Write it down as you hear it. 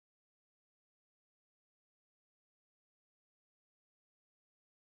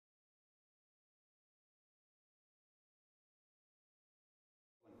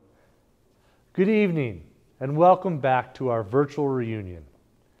Good evening and welcome back to our virtual reunion.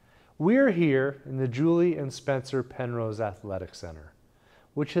 We're here in the Julie and Spencer Penrose Athletic Center,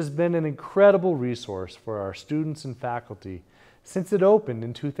 which has been an incredible resource for our students and faculty since it opened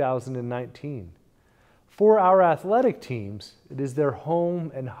in 2019. For our athletic teams, it is their home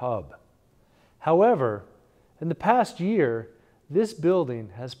and hub. However, in the past year, this building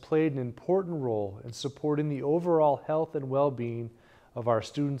has played an important role in supporting the overall health and well-being of our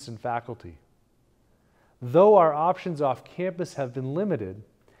students and faculty. Though our options off campus have been limited,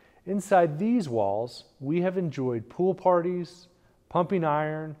 inside these walls, we have enjoyed pool parties, pumping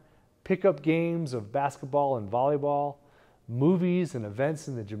iron, pickup games of basketball and volleyball, movies and events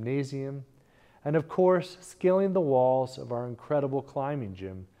in the gymnasium, and of course, scaling the walls of our incredible climbing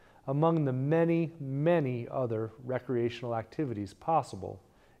gym, among the many, many other recreational activities possible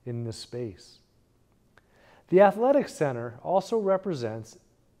in this space. The Athletic Center also represents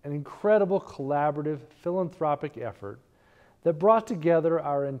an incredible collaborative philanthropic effort that brought together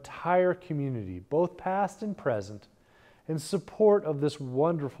our entire community, both past and present, in support of this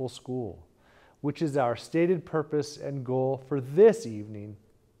wonderful school, which is our stated purpose and goal for this evening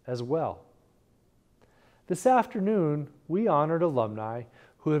as well. This afternoon, we honored alumni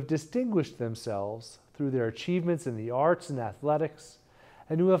who have distinguished themselves through their achievements in the arts and athletics,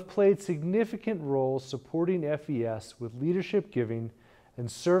 and who have played significant roles supporting FVS with leadership giving and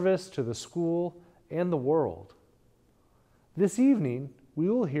service to the school and the world. This evening, we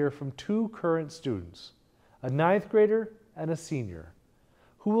will hear from two current students, a 9th grader and a senior,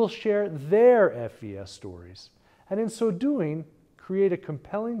 who will share their FVS stories, and in so doing, create a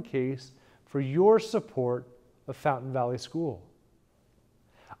compelling case for your support of Fountain Valley School.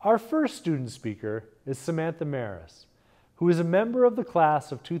 Our first student speaker is Samantha Maris, who is a member of the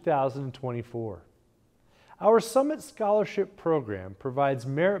class of 2024. Our Summit Scholarship Program provides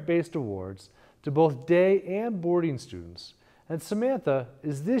merit-based awards to both day and boarding students, and Samantha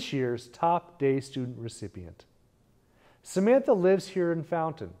is this year's top day student recipient. Samantha lives here in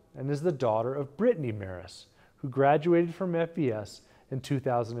Fountain and is the daughter of Brittany Maris, who graduated from FVS in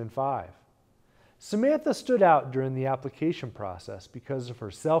 2005. Samantha stood out during the application process because of her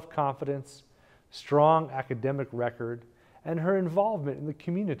self-confidence, strong academic record, and her involvement in the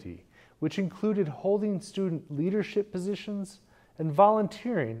community, which included holding student leadership positions and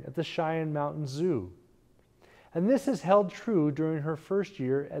volunteering at the Cheyenne Mountain Zoo. And this has held true during her first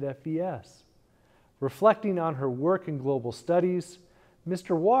year at FVS. Reflecting on her work in global studies,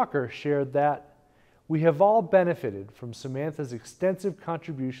 Mr. Walker shared that, "We have all benefited from Samantha's extensive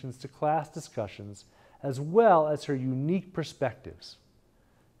contributions to class discussions as well as her unique perspectives.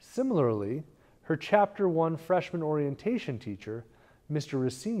 Similarly, her Chapter 1 freshman orientation teacher, Mr.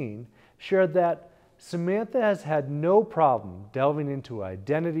 Racine, shared that Samantha has had no problem delving into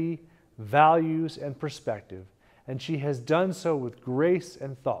identity, values, and perspective, and she has done so with grace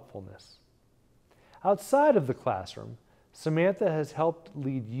and thoughtfulness. Outside of the classroom, Samantha has helped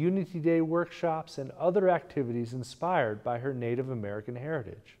lead Unity Day workshops and other activities inspired by her Native American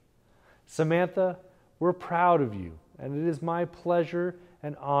heritage. Samantha, we're proud of you, and it is my pleasure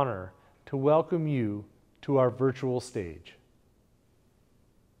and honor to welcome you to our virtual stage."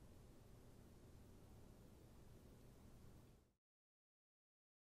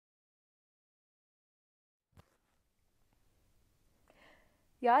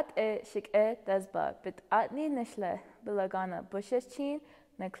 Yat shik desba bit atni nishle bilagana bushechin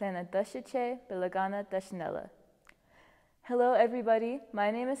naklena dashiche bilagana dashnella. Hello everybody,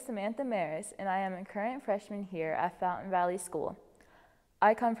 my name is Samantha Maris and I am a current freshman here at Fountain Valley School.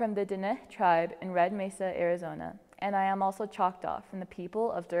 I come from the Diné tribe in Red Mesa, Arizona, and I am also Choctaw from the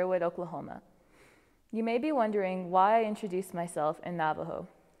people of Durwood, Oklahoma. You may be wondering why I introduced myself in Navajo.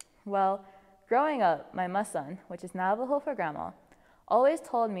 Well, growing up, my masan, which is Navajo for grandma, always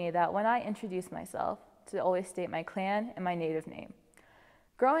told me that when I introduced myself, to always state my clan and my native name.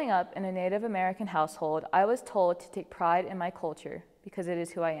 Growing up in a Native American household, I was told to take pride in my culture because it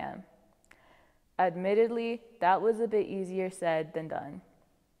is who I am. Admittedly, that was a bit easier said than done.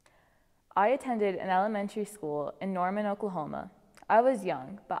 I attended an elementary school in Norman, Oklahoma. I was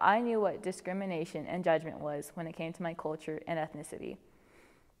young, but I knew what discrimination and judgment was when it came to my culture and ethnicity.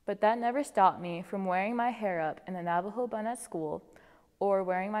 But that never stopped me from wearing my hair up in a Navajo bun at school or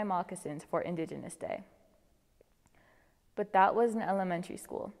wearing my moccasins for Indigenous Day. But that was in elementary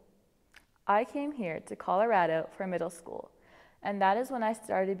school. I came here to Colorado for middle school, and that is when I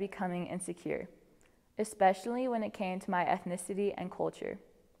started becoming insecure, especially when it came to my ethnicity and culture.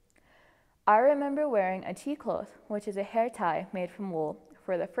 I remember wearing a tea-cloth, which is a hair tie made from wool,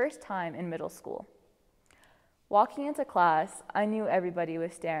 for the first time in middle school. Walking into class, I knew everybody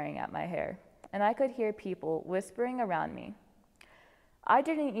was staring at my hair. and I could hear people whispering around me. I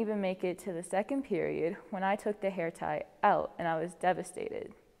didn't even make it to the second period when I took the hair tie out, and I was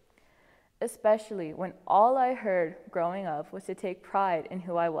devastated, especially when all I heard growing up was to take pride in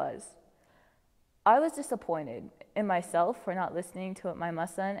who I was. I was disappointed in myself for not listening to what my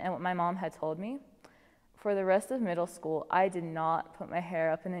mussan and what my mom had told me. For the rest of middle school, I did not put my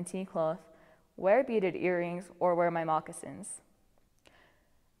hair up in a tea cloth, wear beaded earrings, or wear my moccasins.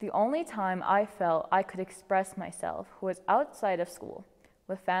 The only time I felt I could express myself was outside of school,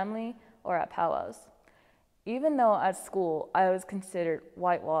 with family or at powwows. Even though at school I was considered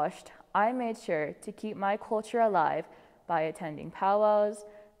whitewashed, I made sure to keep my culture alive by attending powwows,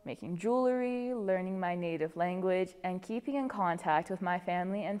 making jewelry, learning my native language, and keeping in contact with my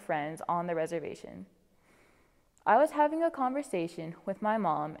family and friends on the reservation. I was having a conversation with my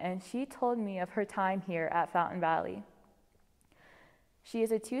mom, and she told me of her time here at Fountain Valley. She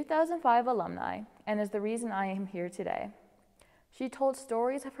is a 2005 alumni and is the reason I am here today. She told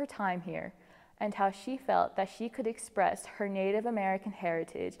stories of her time here and how she felt that she could express her Native American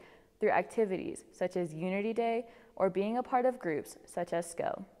heritage through activities such as Unity Day or being a part of groups such as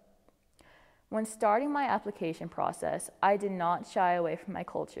SCO. When starting my application process, I did not shy away from my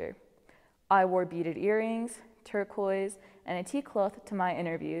culture. I wore beaded earrings, turquoise, and a tea cloth to my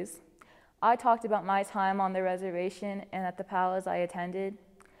interviews. I talked about my time on the reservation and at the powwows I attended.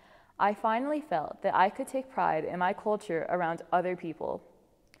 I finally felt that I could take pride in my culture around other people.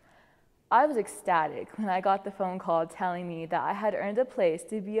 I was ecstatic when I got the phone call telling me that I had earned a place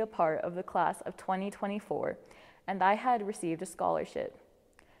to be a part of the class of 2024 and I had received a scholarship.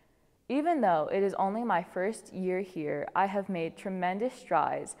 Even though it is only my first year here, I have made tremendous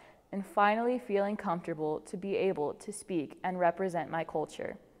strides in finally feeling comfortable to be able to speak and represent my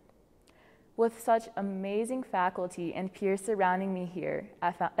culture. With such amazing faculty and peers surrounding me here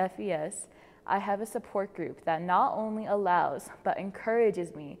at FVS, I have a support group that not only allows but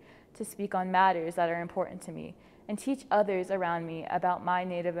encourages me to speak on matters that are important to me and teach others around me about my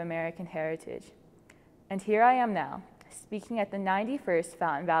Native American heritage. And here I am now, speaking at the 91st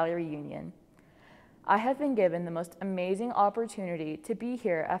Fountain Valley Reunion. I have been given the most amazing opportunity to be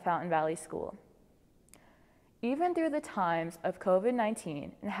here at Fountain Valley School. Even through the times of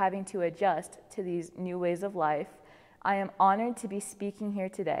COVID-19 and having to adjust to these new ways of life, I am honored to be speaking here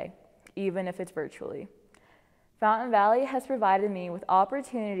today, even if it's virtually. Fountain Valley has provided me with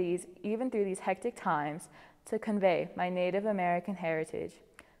opportunities, even through these hectic times, to convey my Native American heritage,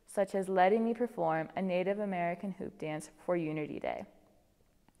 such as letting me perform a Native American hoop dance for Unity Day.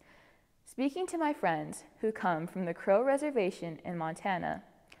 Speaking to my friends who come from the Crow Reservation in Montana,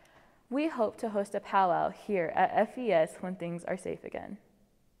 we hope to host a powwow here at FVS when things are safe again.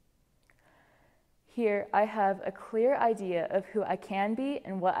 Here, I have a clear idea of who I can be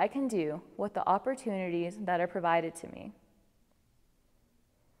and what I can do with the opportunities that are provided to me.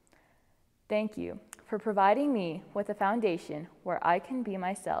 Thank you for providing me with a foundation where I can be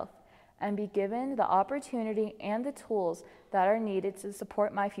myself and be given the opportunity and the tools that are needed to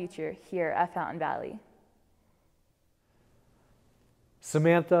support my future here at Fountain Valley.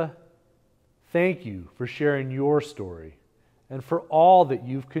 Samantha, thank you for sharing your story and for all that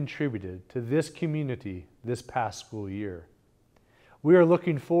you've contributed to this community this past school year. We are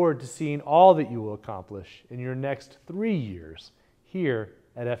looking forward to seeing all that you will accomplish in your next 3 years here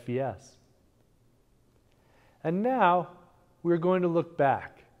at FVS. And now we're going to look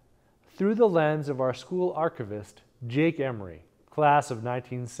back through the lens of our school archivist, Jake Emery, class of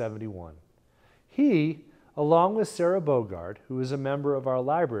 1971. He, along with Sarah Bogard, who is a member of our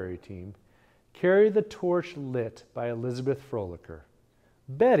library team, carried the torch lit by Elizabeth Frolicker.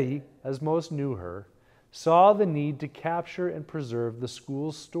 Betty, as most knew her, saw the need to capture and preserve the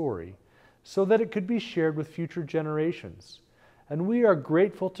school's story so that it could be shared with future generations, and we are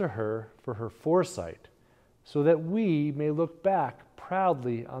grateful to her for her foresight so that we may look back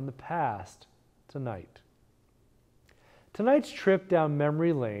proudly on the past tonight. Tonight's trip down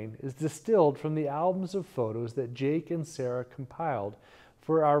memory lane is distilled from the albums of photos that Jake and Sarah compiled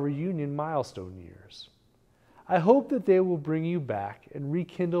for our reunion milestone years. I hope that they will bring you back and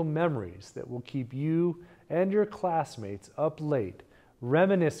rekindle memories that will keep you and your classmates up late,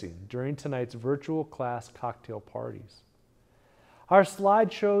 reminiscing during tonight's virtual class cocktail parties. Our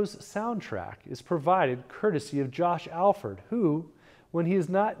slideshow's soundtrack is provided courtesy of Josh Alford, who, when he is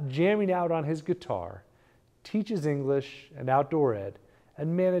not jamming out on his guitar, teaches English and outdoor ed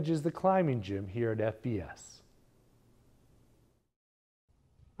and manages the climbing gym here at FVS.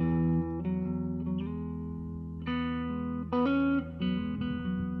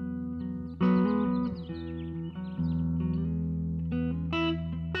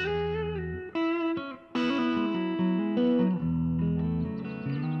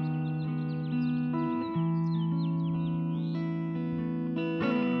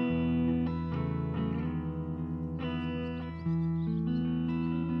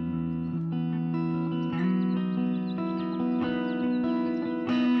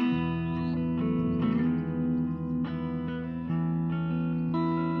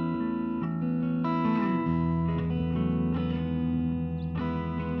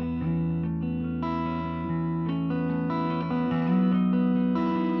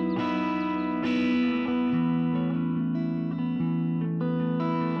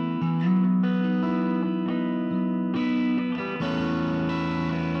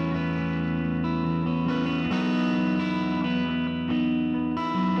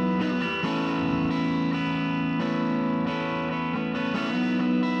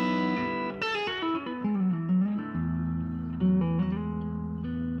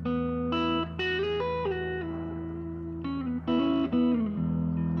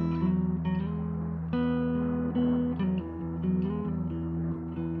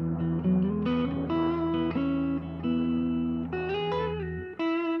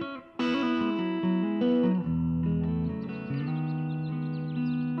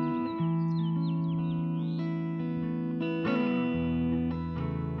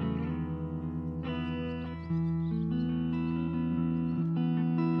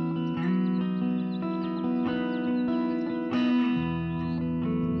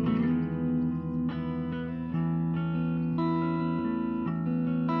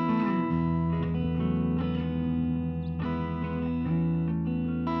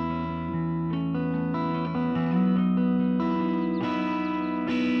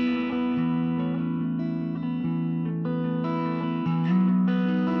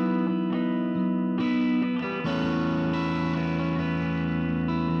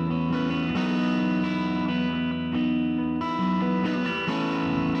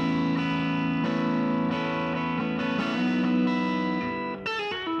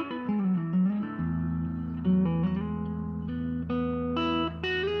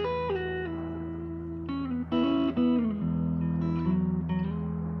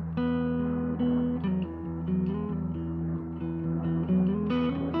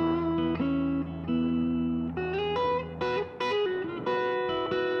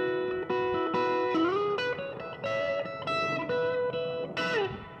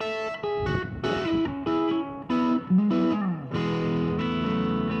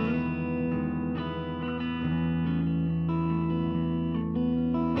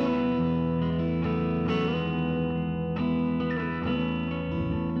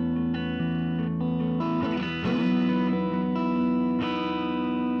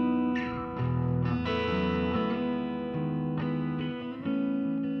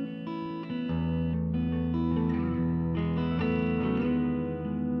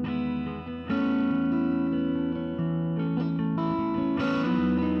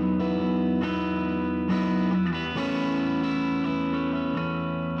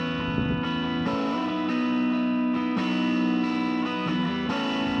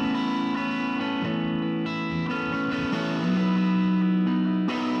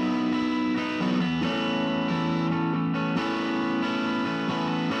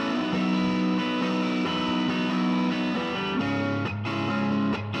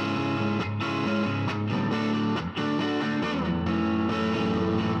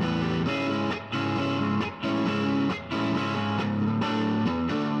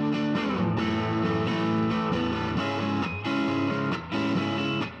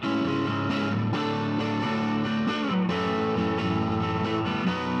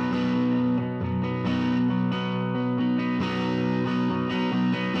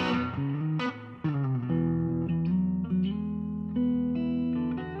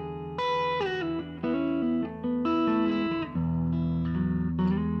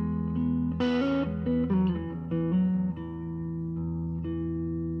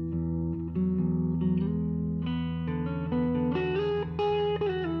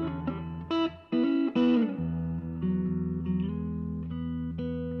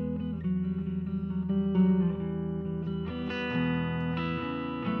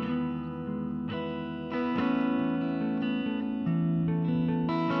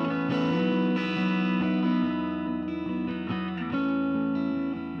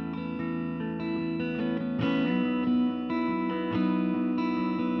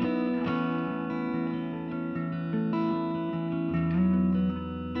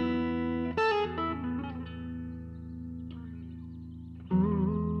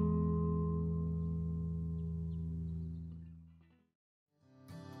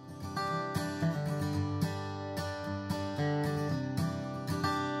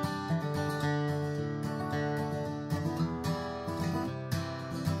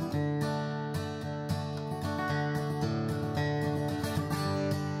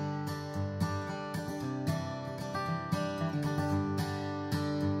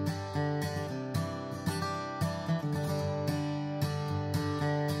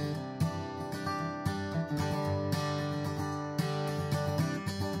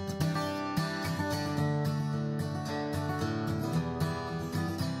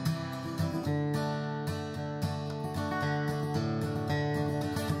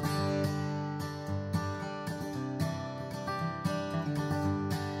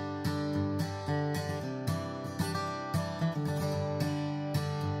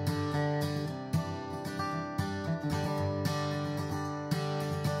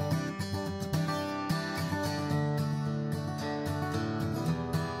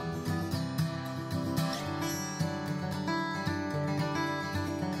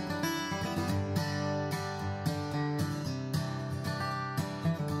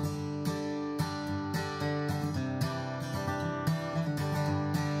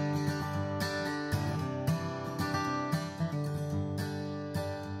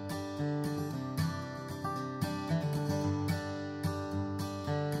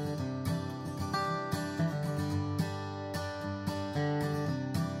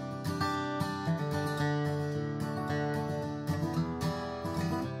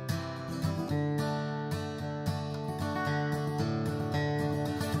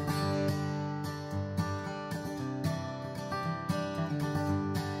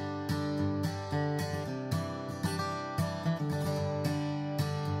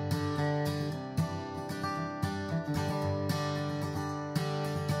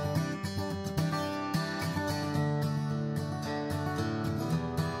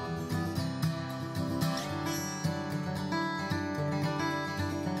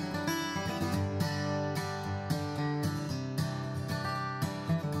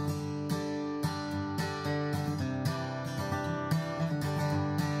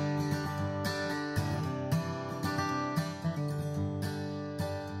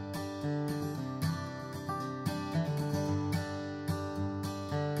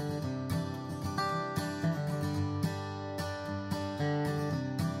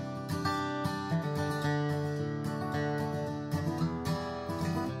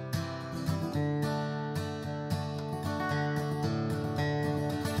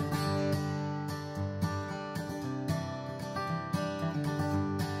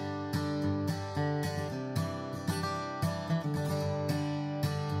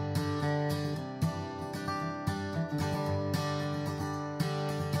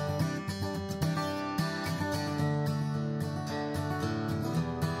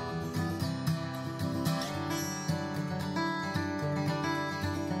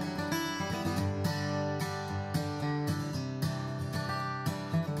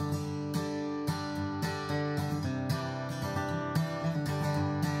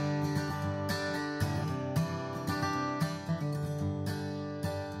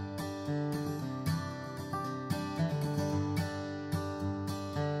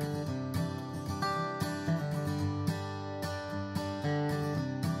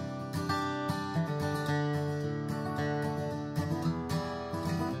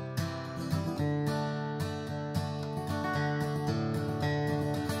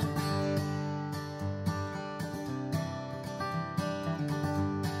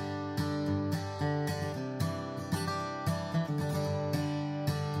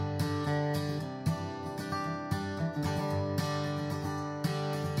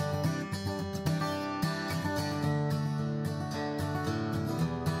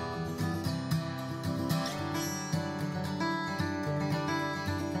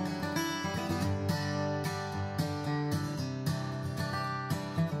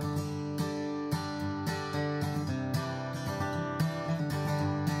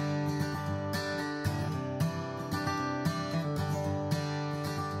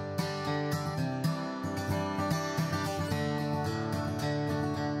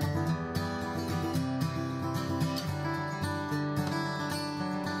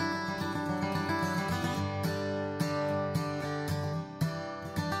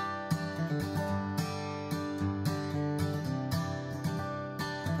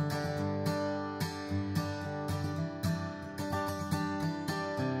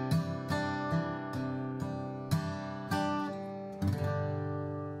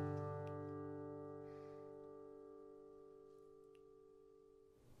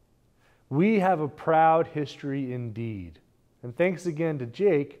 We have a proud history indeed. And thanks again to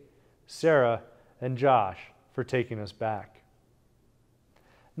Jake, Sarah, and Josh for taking us back.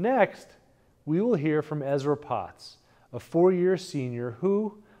 Next, we will hear from Ezra Potts, a four-year senior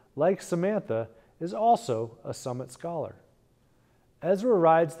who, like Samantha, is also a Summit Scholar. Ezra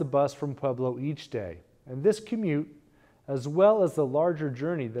rides the bus from Pueblo each day, and this commute, as well as the larger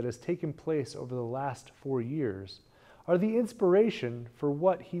journey that has taken place over the last 4 years, are the inspiration for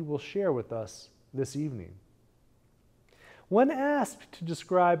what he will share with us this evening. When asked to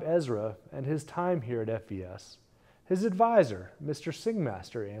describe Ezra and his time here at FVS, his advisor, Mr.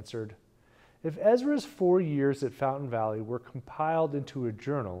 Singmaster, answered, "If Ezra's 4 years at Fountain Valley were compiled into a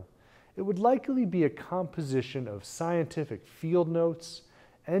journal, it would likely be a composition of scientific field notes,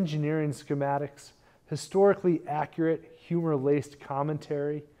 engineering schematics, historically accurate, humor-laced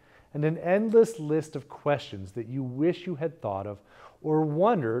commentary, and an endless list of questions that you wish you had thought of or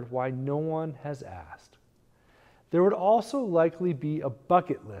wondered why no one has asked. There would also likely be a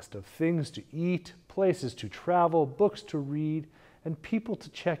bucket list of things to eat, places to travel, books to read, and people to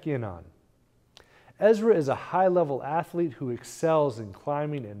check in on. Ezra is a high-level athlete who excels in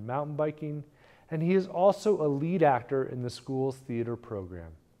climbing and mountain biking, and he is also a lead actor in the school's theater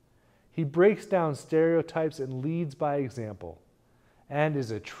program. He breaks down stereotypes and leads by example, and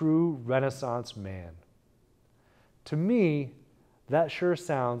is a true Renaissance man. To me, that sure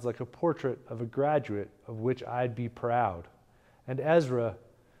sounds like a portrait of a graduate of which I'd be proud. And Ezra,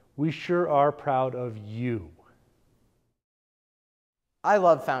 we sure are proud of you." I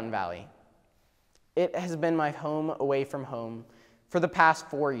love Fountain Valley. It has been my home away from home for the past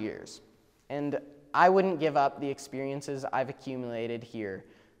 4 years, and I wouldn't give up the experiences I've accumulated here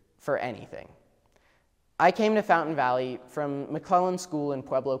for anything. I came to Fountain Valley from McClellan School in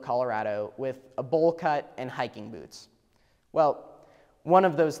Pueblo, Colorado with a bowl cut and hiking boots. Well, one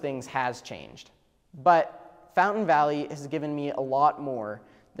of those things has changed, but Fountain Valley has given me a lot more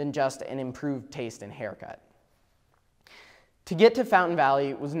than just an improved taste and haircut. To get to Fountain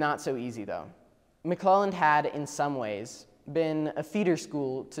Valley was not so easy though. McClellan had, in some ways, been a feeder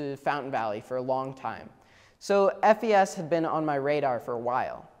school to Fountain Valley for a long time, so FVS had been on my radar for a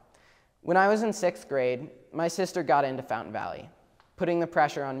while. When I was in 6th grade, my sister got into Fountain Valley, putting the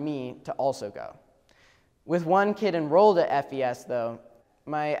pressure on me to also go. With one kid enrolled at FVS, though,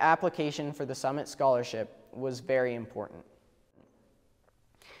 my application for the Summit Scholarship was very important.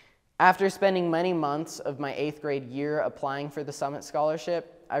 After spending many months of my 8th grade year applying for the Summit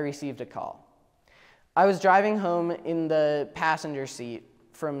Scholarship, I received a call. I was driving home in the passenger seat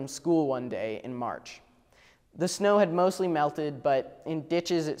from school one day in March. The snow had mostly melted, but in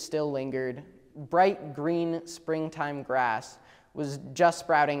ditches it still lingered. Bright green springtime grass was just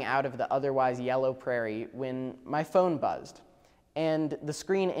sprouting out of the otherwise yellow prairie when my phone buzzed, and the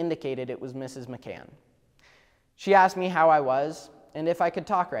screen indicated it was Mrs. McCann. She asked me how I was and if I could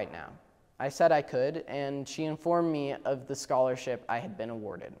talk right now. I said I could, and she informed me of the scholarship I had been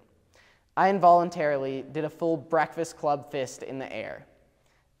awarded. I involuntarily did a full Breakfast Club fist in the air.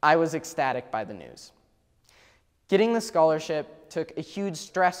 I was ecstatic by the news. Getting the scholarship took a huge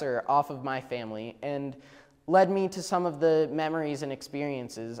stressor off of my family and led me to some of the memories and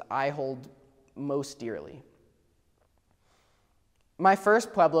experiences I hold most dearly. My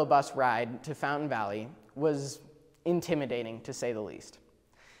first Pueblo bus ride to Fountain Valley was intimidating, to say the least.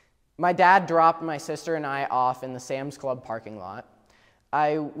 My dad dropped my sister and I off in the Sam's Club parking lot.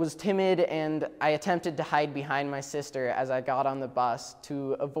 I was timid and I attempted to hide behind my sister as I got on the bus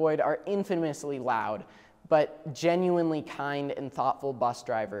to avoid our infamously loud but genuinely kind and thoughtful bus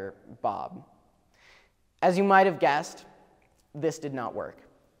driver, Bob. As you might have guessed, this did not work.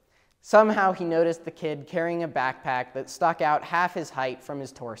 Somehow he noticed the kid carrying a backpack that stuck out half his height from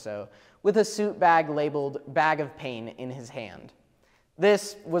his torso with a suit bag labeled "Bag of Pain" in his hand.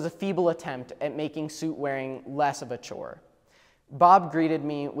 This was a feeble attempt at making suit wearing less of a chore. Bob greeted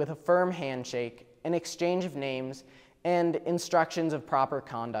me with a firm handshake, an exchange of names, and instructions of proper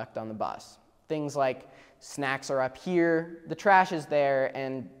conduct on the bus. Things like, snacks are up here, the trash is there,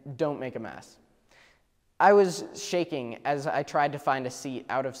 and don't make a mess. I was shaking as I tried to find a seat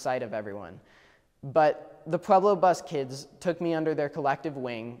out of sight of everyone, but the Pueblo bus kids took me under their collective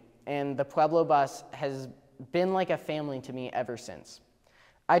wing, and the Pueblo bus has been like a family to me ever since.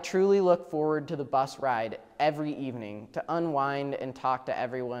 I truly look forward to the bus ride every evening to unwind and talk to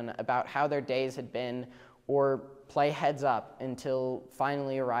everyone about how their days had been or play heads up until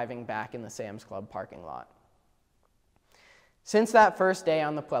finally arriving back in the Sam's Club parking lot. Since that first day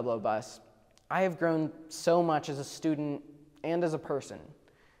on the Pueblo bus, I have grown so much as a student and as a person.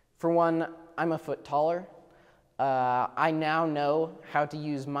 For one, I'm a foot taller. I now know how to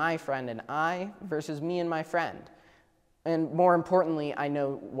use my friend and I versus me and my friend. And more importantly, I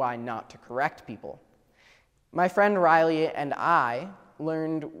know why not to correct people. My friend Riley and I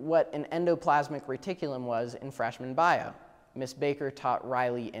learned what an endoplasmic reticulum was in freshman bio. Miss Baker taught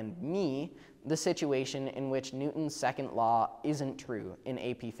Riley and me the situation in which Newton's second law isn't true in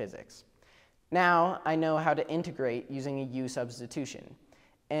AP Physics. Now I know how to integrate using a U substitution,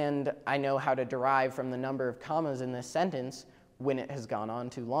 and I know how to derive from the number of commas in this sentence when it has gone on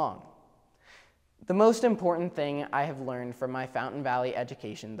too long. The most important thing I have learned from my Fountain Valley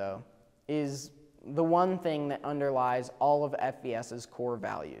education, though, is the one thing that underlies all of FVS's core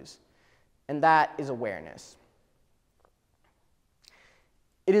values, and that is awareness.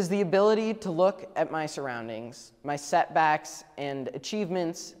 It is the ability to look at my surroundings, my setbacks and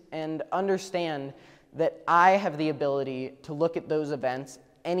achievements, and understand that I have the ability to look at those events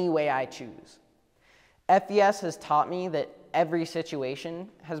any way I choose. FVS has taught me that every situation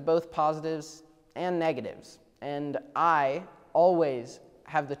has both positives and negatives, and I always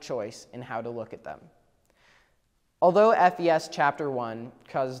have the choice in how to look at them. Although FVS Chapter 1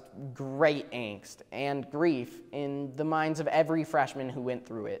 caused great angst and grief in the minds of every freshman who went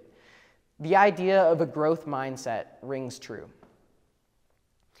through it, the idea of a growth mindset rings true.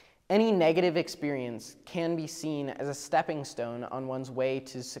 Any negative experience can be seen as a stepping stone on one's way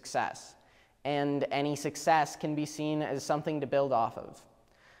to success, and any success can be seen as something to build off of.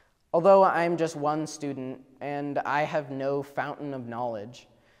 Although I'm just one student and I have no fountain of knowledge,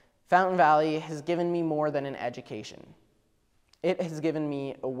 Fountain Valley has given me more than an education. It has given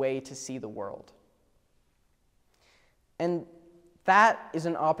me a way to see the world. And that is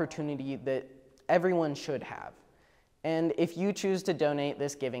an opportunity that everyone should have. And if you choose to donate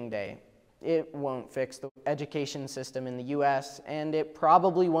this Giving Day, it won't fix the education system in the US, and it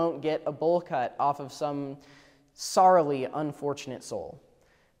probably won't get a bowl cut off of some sorely unfortunate soul.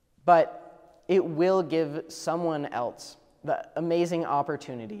 But it will give someone else the amazing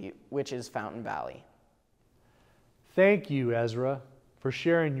opportunity, which is Fountain Valley. Thank you, Ezra, for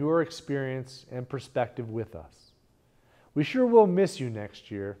sharing your experience and perspective with us. We sure will miss you next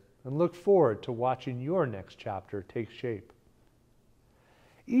year and look forward to watching your next chapter take shape.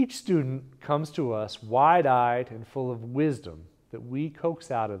 Each student comes to us wide-eyed and full of wisdom that we coax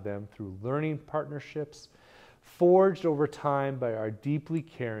out of them through learning partnerships forged over time by our deeply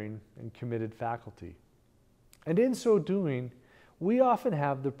caring and committed faculty. And in so doing, we often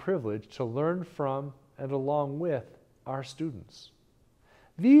have the privilege to learn from and along with our students.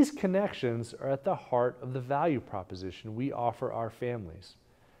 These connections are at the heart of the value proposition we offer our families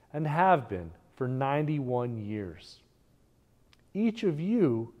and have been for 91 years. Each of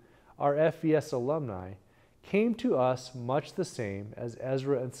you, our FVS alumni, came to us much the same as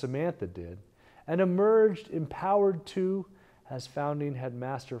Ezra and Samantha did and emerged empowered to, as founding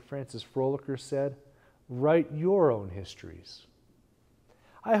headmaster Francis Frolicker said, write your own histories.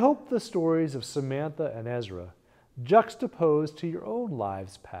 I hope the stories of Samantha and Ezra, juxtaposed to your own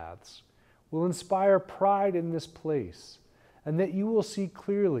lives' paths, will inspire pride in this place, and that you will see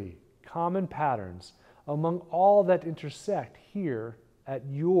clearly common patterns among all that intersect here at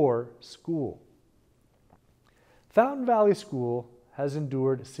your school. Fountain Valley School has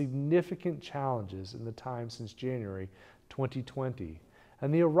endured significant challenges in the time since January 2020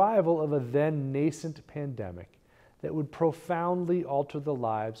 and the arrival of a then nascent pandemic that would profoundly alter the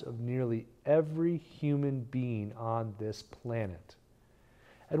lives of nearly every human being on this planet.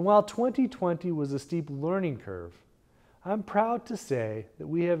 And while 2020 was a steep learning curve, I'm proud to say that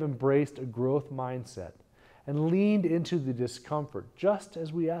we have embraced a growth mindset and leaned into the discomfort just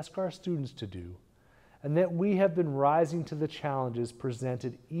as we ask our students to do, and that we have been rising to the challenges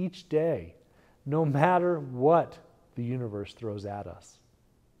presented each day, no matter what the universe throws at us.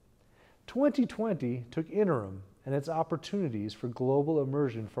 2020 took interim and its opportunities for global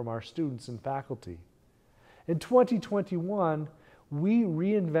immersion from our students and faculty. In 2021, we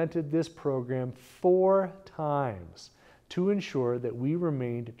reinvented this program 4 times to ensure that we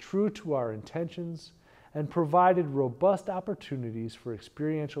remained true to our intentions and provided robust opportunities for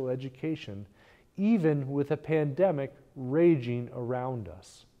experiential education, even with a pandemic raging around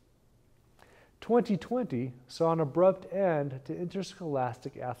us. 2020 saw an abrupt end to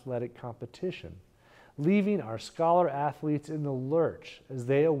interscholastic athletic competition, leaving our scholar athletes in the lurch as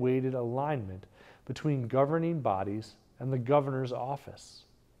they awaited alignment between governing bodies and the governor's office.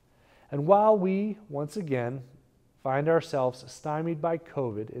 And while we, once again, find ourselves stymied by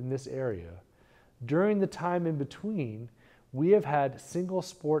COVID in this area, during the time in between, we have had single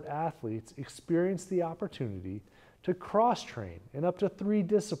sport athletes experience the opportunity to cross-train in up to 3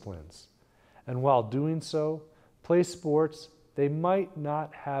 disciplines. And while doing so, play sports they might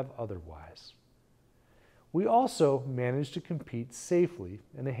not have otherwise. We also managed to compete safely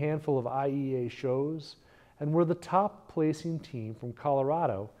in a handful of IEA shows and were the top placing team from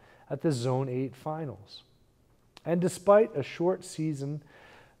Colorado at the Zone 8 finals. And despite a short season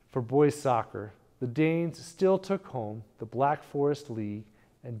for boys soccer, the Danes still took home the Black Forest League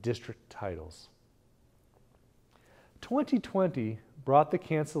and district titles. 2020 brought the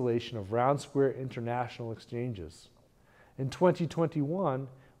cancellation of Round Square international exchanges. In 2021,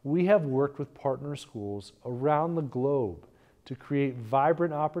 we have worked with partner schools around the globe to create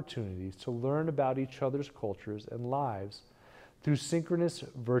vibrant opportunities to learn about each other's cultures and lives through synchronous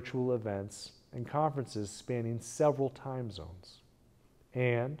virtual events and conferences spanning several time zones.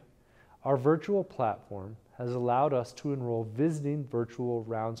 And our virtual platform has allowed us to enroll visiting virtual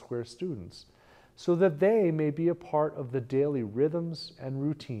Round Square students so that they may be a part of the daily rhythms and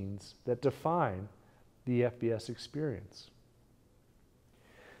routines that define the FVS experience.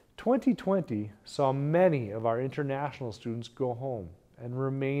 2020 saw many of our international students go home and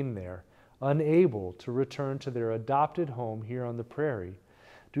remain there, unable to return to their adopted home here on the prairie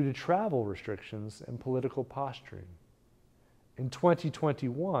due to travel restrictions and political posturing. In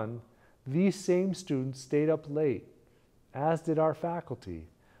 2021, these same students stayed up late, as did our faculty,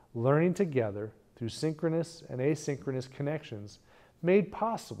 learning together through synchronous and asynchronous connections made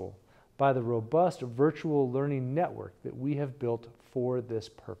possible by the robust virtual learning network that we have built for this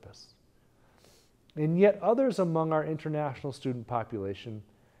purpose. And yet others among our international student population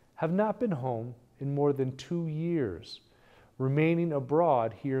have not been home in more than 2 years, remaining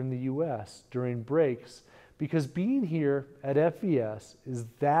abroad here in the U.S. during breaks because being here at FVS is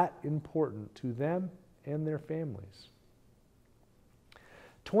that important to them and their families.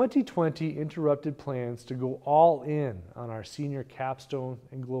 2020 interrupted plans to go all in on our senior capstone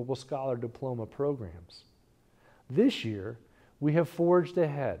and global scholar diploma programs. This year, we have forged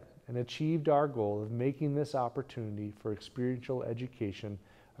ahead and achieved our goal of making this opportunity for experiential education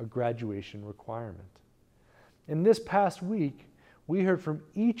a graduation requirement. In this past week, we heard from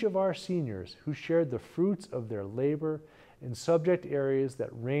each of our seniors who shared the fruits of their labor in subject areas that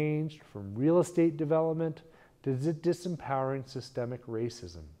ranged from real estate development to disempowering systemic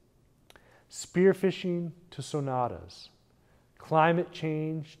racism, spearfishing to sonatas, climate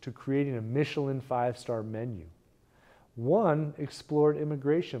change to creating a Michelin 5-star menu. One explored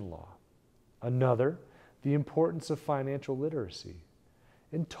immigration law, another the importance of financial literacy.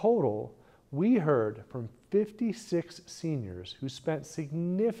 In total, we heard from 56 seniors who spent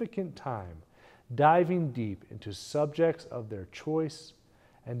significant time diving deep into subjects of their choice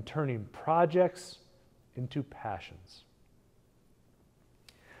and turning projects into passions.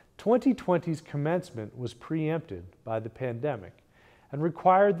 2020's commencement was preempted by the pandemic and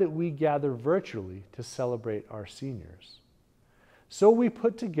required that we gather virtually to celebrate our seniors. So we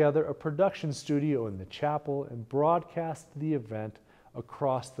put together a production studio in the chapel and broadcast the event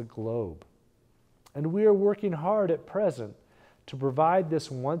across the globe. And we are working hard at present to provide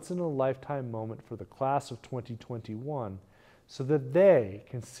this once-in-a-lifetime moment for the class of 2021 so that they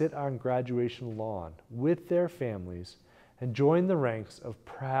can sit on graduation lawn with their families and join the ranks of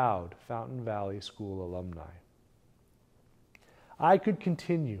proud Fountain Valley School alumni. I could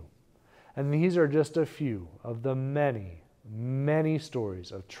continue, and these are just a few of the many, many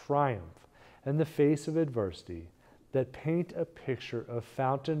stories of triumph in the face of adversity that paint a picture of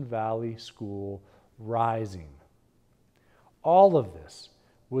Fountain Valley School rising. All of this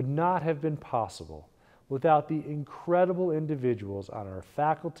would not have been possible without the incredible individuals on our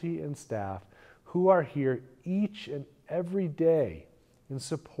faculty and staff who are here each and every day in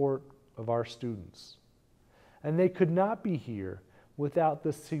support of our students. And they could not be here without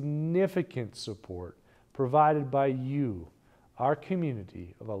the significant support provided by you, our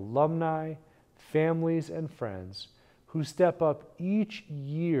community of alumni, families, and friends who step up each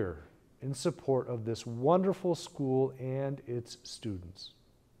year in support of this wonderful school and its students.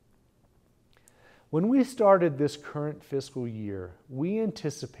 When we started this current fiscal year, we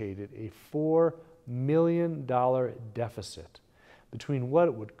anticipated a $4 million deficit between what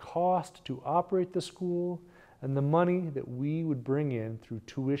it would cost to operate the school and the money that we would bring in through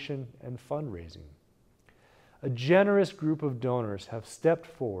tuition and fundraising. A generous group of donors have stepped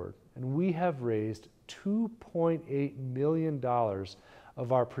forward, and we have raised $2.8 million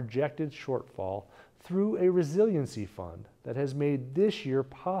of our projected shortfall through a resiliency fund that has made this year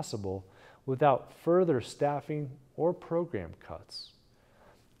possible without further staffing or program cuts.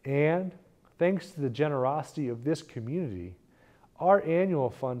 And thanks to the generosity of this community, our annual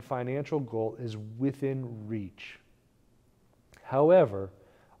fund financial goal is within reach. However,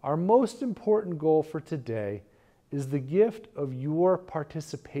 our most important goal for today is the gift of your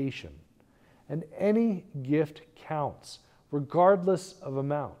participation, and any gift counts, regardless of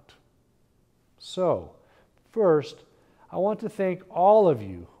amount. So, first, I want to thank all of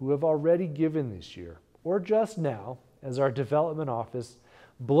you who have already given this year, or just now, as our development office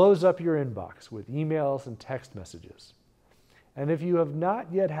blows up your inbox with emails and text messages. And if you have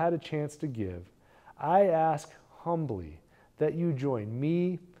not yet had a chance to give, I ask humbly that you join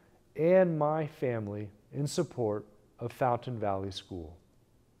me and my family in support of Fountain Valley School.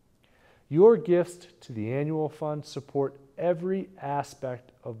 Your gifts to the annual fund support every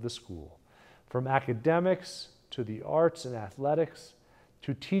aspect of the school, from academics to the arts and athletics,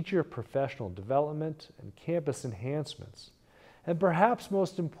 to teacher professional development and campus enhancements. And perhaps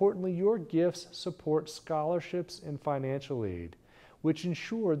most importantly, your gifts support scholarships and financial aid, which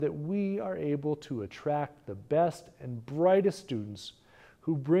ensure that we are able to attract the best and brightest students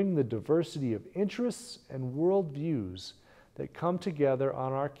who bring the diversity of interests and worldviews that come together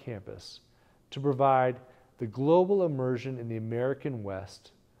on our campus to provide the global immersion in the American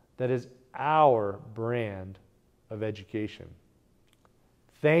West that is our brand of education.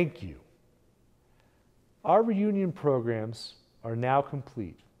 Thank you. Our reunion programs are now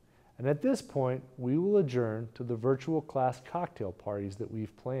complete, and at this point, we will adjourn to the virtual class cocktail parties that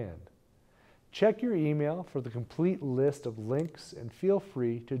we've planned. Check your email for the complete list of links and feel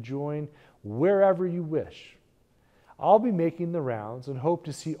free to join wherever you wish. I'll be making the rounds and hope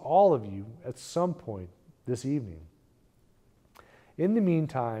to see all of you at some point this evening. In the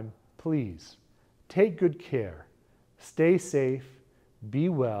meantime, please take good care, stay safe, be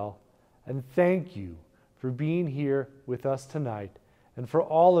well, and thank you for being here with us tonight and for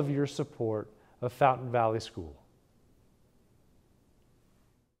all of your support of Fountain Valley School.